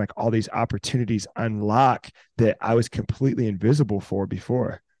started seeing like all these opportunities unlock that I was completely invisible for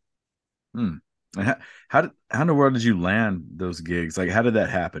before. Mm. How in the world did you land those gigs? Like, how did that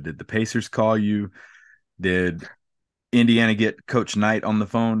happen? Did the Pacers call you? Did Indiana get Coach Knight on the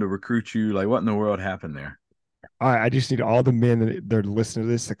phone to recruit you? Like, what in the world happened there? All right, I just need all the men that are listening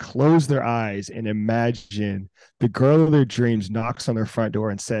to this to close their eyes and imagine the girl of their dreams knocks on their front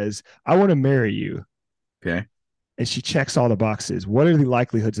door and says, I want to marry you. Okay, And she checks all the boxes. What are the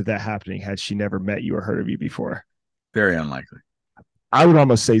likelihoods of that happening had she never met you or heard of you before? very unlikely. I would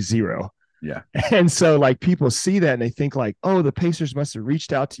almost say zero. Yeah. And so like people see that and they think like, oh, the Pacers must have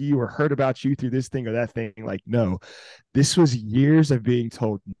reached out to you or heard about you through this thing or that thing. Like, no, this was years of being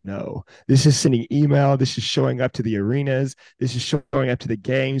told no. This is sending email. This is showing up to the arenas. This is showing up to the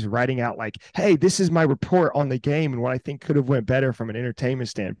games, writing out like, hey, this is my report on the game and what I think could have went better from an entertainment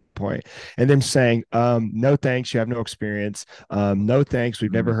standpoint. And them saying, no, thanks. You have no experience. No, thanks.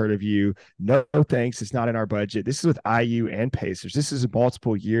 We've never Mm. heard of you. No, thanks. It's not in our budget. This is with IU and Pacers. This is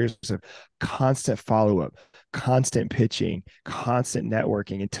multiple years of constant follow-up, constant pitching, constant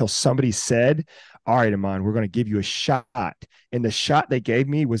networking until somebody said, all right, Iman, we're going to give you a shot. And the shot they gave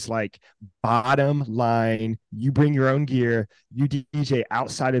me was like bottom line. You bring your own gear, you DJ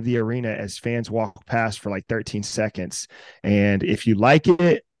outside of the arena as fans walk past for like 13 seconds. And if you like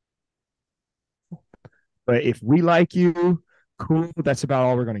it, but if we like you, cool, that's about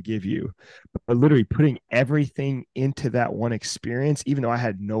all we're going to give you. But literally putting everything into that one experience, even though I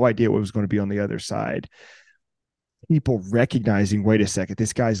had no idea what was going to be on the other side, people recognizing, wait a second,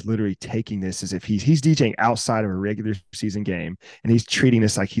 this guy's literally taking this as if he's DJing outside of a regular season game and he's treating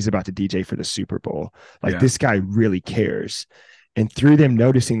this like he's about to DJ for the Super Bowl. Like Yeah. this guy really cares. And through them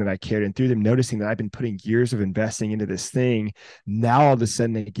noticing that I cared and through them noticing that I've been putting years of investing into this thing, now all of a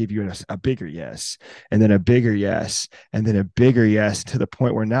sudden they give you a bigger yes, and then a bigger yes, and then a bigger yes to the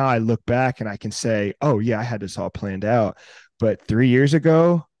point where now I look back and I can say, oh, yeah, I had this all planned out. But 3 years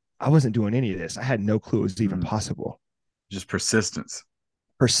ago, I wasn't doing any of this. I had no clue it was even Mm. possible. Just persistence.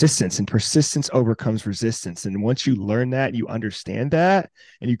 Persistence and persistence overcomes resistance. And once you learn that, you understand that,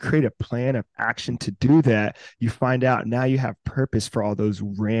 and you create a plan of action to do that, you find out now you have purpose for all those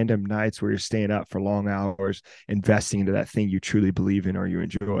random nights where you're staying up for long hours, investing into that thing you truly believe in or you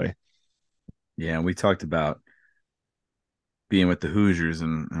enjoy. Yeah, and we talked about being with the Hoosiers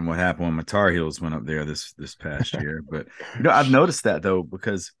and what happened when my Tar Heels went up there this past year. But I've noticed that though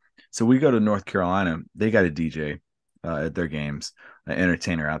because so we go to North Carolina, they got a DJ at their games, an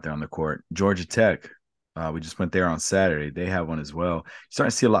entertainer out there on the court. Georgia Tech, we just went there on Saturday. They have one as well. You're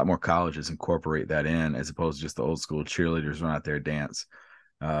starting to see a lot more colleges incorporate that in as opposed to just the old school cheerleaders run out there dance.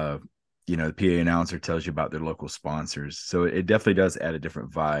 Uh, the PA announcer tells you about their local sponsors, so it definitely does add a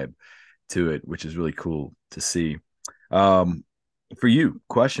different vibe to it, which is really cool to see. Um, for you,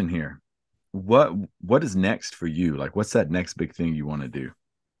 question here. What what is next for you? Like what's that next big thing you want to do?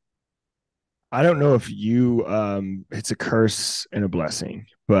 I don't know if you it's a curse and a blessing,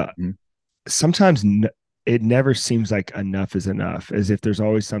 but Mhm. sometimes it never seems like enough is enough, as if there's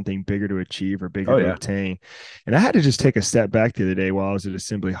always something bigger to achieve or bigger Oh to yeah. obtain. And I had to just take a step back the other day while I was at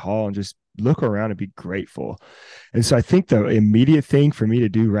Assembly Hall and just look around and be grateful. And so I think the immediate thing for me to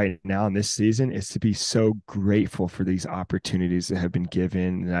do right now in this season is to be so grateful for these opportunities that have been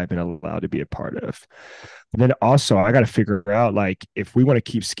given and I've been allowed to be a part of. But then also, I got to figure out, like, if we want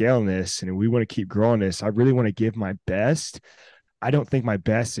to keep scaling this and we want to keep growing this, I really want to give my best. I don't think my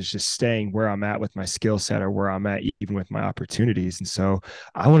best is just staying where I'm at with my skill set or where I'm at even with my opportunities. And so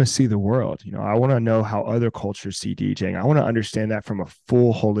I want to see the world. I want to know how other cultures see DJing. I want to understand that from a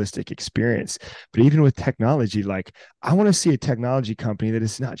full holistic experience. But even with technology, like, I want to see a technology company that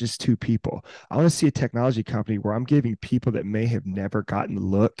is not just two people. I want to see a technology company where I'm giving people that may have never gotten the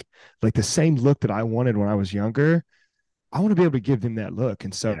look, like the same look that I wanted when I was younger. I want to be able to give them that look.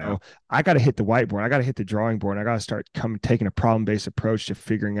 And Yeah. so I got to hit the whiteboard. I got to hit the drawing board. And I got to start taking a problem based approach to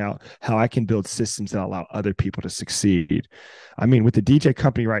figuring out how I can build systems that allow other people to succeed. I mean, with the DJ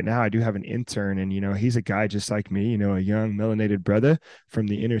company right now, I do have an intern, and he's a guy just like me, a young melanated brother from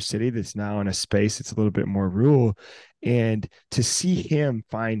the inner city that's now in a space that's a little bit more rural. And to see him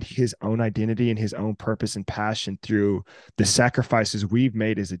find his own identity and his own purpose and passion through the sacrifices we've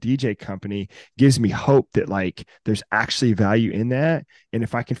made as a DJ company gives me hope that, like, there's actually value in that. And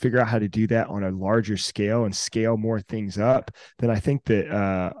if I can figure out how to do that on a larger scale and scale more things up, then I think that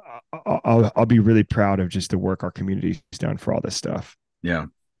I'll be really proud of just the work our community's done for all this stuff. Yeah.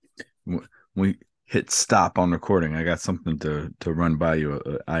 We hit stop on recording. I got something to run by you,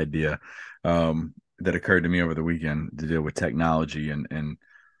 an idea that occurred to me over the weekend to deal with technology and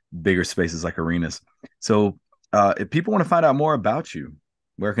bigger spaces like arenas. So if people want to find out more about you,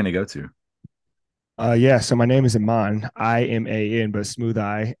 where can they go to? Yeah, so my name is Iman. I-M-A-N, but smooth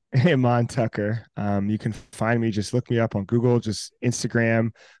I, Iman Tucker. You can find me, just look me up on Google, just Instagram,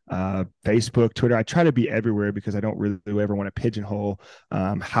 Facebook, Twitter. I try to be everywhere because I don't really ever want to pigeonhole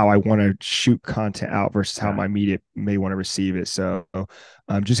how I want to shoot content out versus how Yeah. my media may want to receive it. So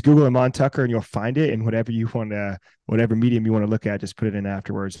just Google Iman Tucker and you'll find it. And whatever you want to, whatever medium you want to look at, just put it in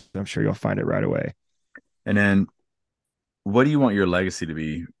afterwards. I'm sure you'll find it right away. And then what do you want your legacy to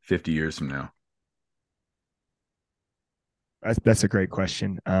be 50 years from now? That's a great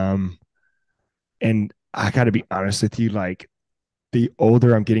question. And I got to be honest with you, like, the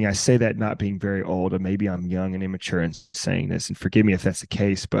older I'm getting, I say that not being very old, or maybe I'm young and immature in saying this, and forgive me if that's the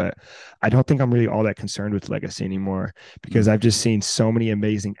case, but I don't think I'm really all that concerned with legacy anymore because Mm. I've just seen so many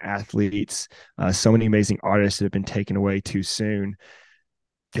amazing athletes, so many amazing artists that have been taken away too soon.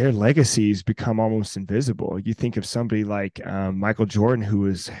 Their legacies become almost invisible. You think of somebody like Michael Jordan, who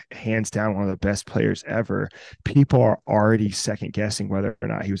is hands down one of the best players ever. People are already second guessing whether or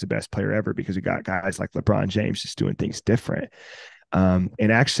not he was the best player ever because we got guys like LeBron James just doing things different.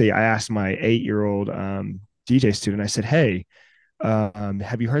 And actually, I asked my 8-year-old DJ student, I said, "Hey,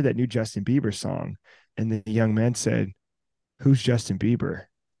 have you heard that new Justin Bieber song?" And the young man said, "Who's Justin Bieber?"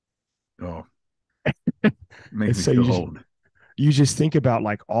 Oh, makes And me so feel old. you just think about,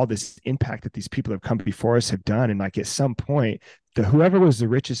 like, all this impact that these people have come before us have done, and, like, at some point, whoever was the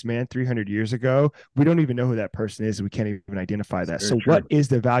richest man 300 years ago, we don't even know who that person is. We can't even identify It's that. very So what true. is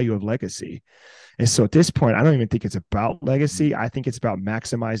the value of legacy? And so at this point, I don't even think it's about Mm. legacy. I think it's about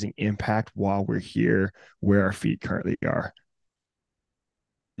maximizing impact while we're here where our feet currently are.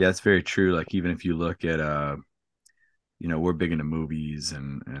 Yeah, it's very true. Like even if you look at we're big into movies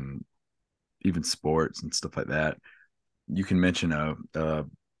and even sports and stuff like that. You can mention a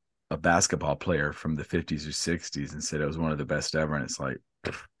basketball player from the 50s or 60s and said it was one of the best ever, and it's like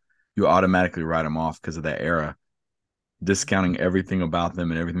you automatically write them off because of that era, discounting everything about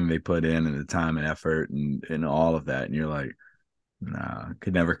them and everything they put in and the time and effort and all of that. And you're like, nah,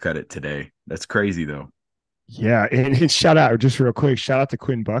 could never cut it today. That's crazy though. Yeah, and shout out, just real quick, shout out to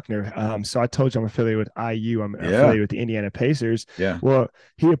Quinn Buckner. So I told you I'm affiliated with IU. I'm Yeah. affiliated with the Indiana Pacers. Yeah. Well,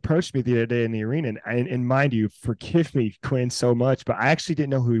 he approached me the other day in the arena, and mind you, forgive me, Quinn, so much, but I actually didn't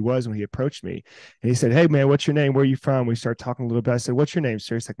know who he was when he approached me. And he said, "Hey, man, what's your name? Where are you from?" We started talking a little bit. I said, "What's your name,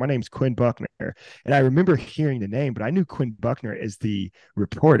 sir?" He's like, "My name's Quinn Buckner." And I remember hearing the name, but I knew Quinn Buckner as the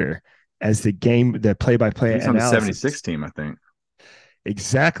reporter, as the He play-by-play was on the analysis. 76 team, I think.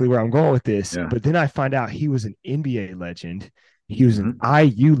 Exactly where I'm going with this. Yeah. But then I find out he was an NBA legend. He was an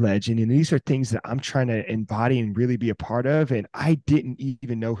Mm-hmm. IU legend. And these are things that I'm trying to embody and really be a part of. And I didn't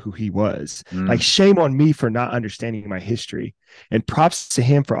even know who he was. Like, Mm. shame on me for not understanding my history. And props to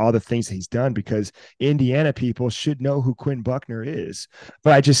him for all the things that he's done because Indiana people should know who Quinn Buckner is.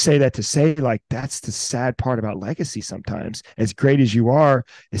 But I just say that to say, like, that's the sad part about legacy sometimes. As great as you are,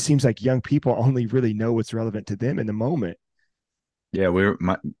 it seems like young people only really know what's relevant to them in the moment. Yeah,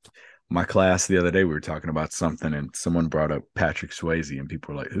 my class the other day, we were talking about something, and someone brought up Patrick Swayze, and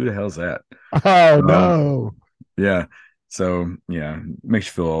people were like, "Who the hell's that?" Oh Um, no. yeah. So yeah, makes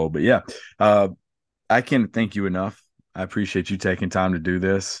you feel old, but yeah, I can't thank you enough. I appreciate you taking time to do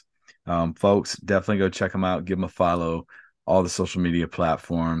this. Folks, definitely go check them out. Give them a follow. All the social media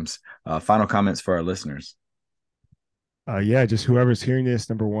platforms. Final comments for our listeners. Yeah, just whoever's hearing this,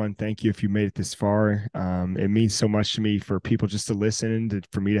 number one, thank you if you made it this far. It means so much to me for people just to listen,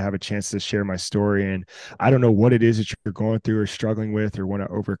 for me to have a chance to share my story. And I don't know what it is that you're going through or struggling with or want to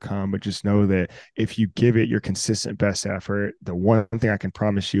overcome, but just know that if you give it your consistent best effort, the one thing I can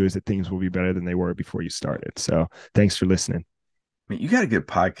promise you is that things will be better than they were before you started. So thanks for listening. I mean, you got a good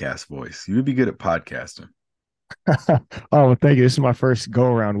podcast voice. You would be good at podcasting. Oh, well, thank you. This is my first go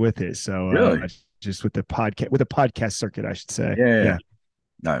around with it. So Really? just with the podcast circuit, I should say. Yeah. Yeah.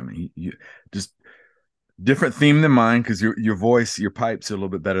 No, I mean, you just different theme than mine because your voice, your pipes are a little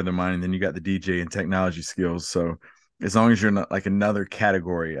bit better than mine, and then you got the DJ and technology skills. So as long as you're not like another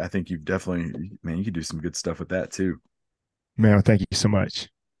category, I think you've definitely, man, you could do some good stuff with that too. Man, well, thank you so much.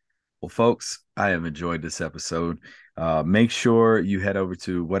 Well, folks, I have enjoyed this episode. Make sure you head over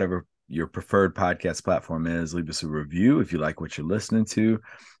to whatever your preferred podcast platform is. Leave us a review if you like what you're listening to.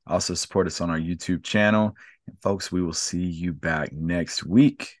 Also, support us on our YouTube channel. And, folks, we will see you back next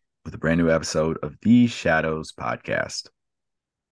week with a brand new episode of the Shadows Podcast.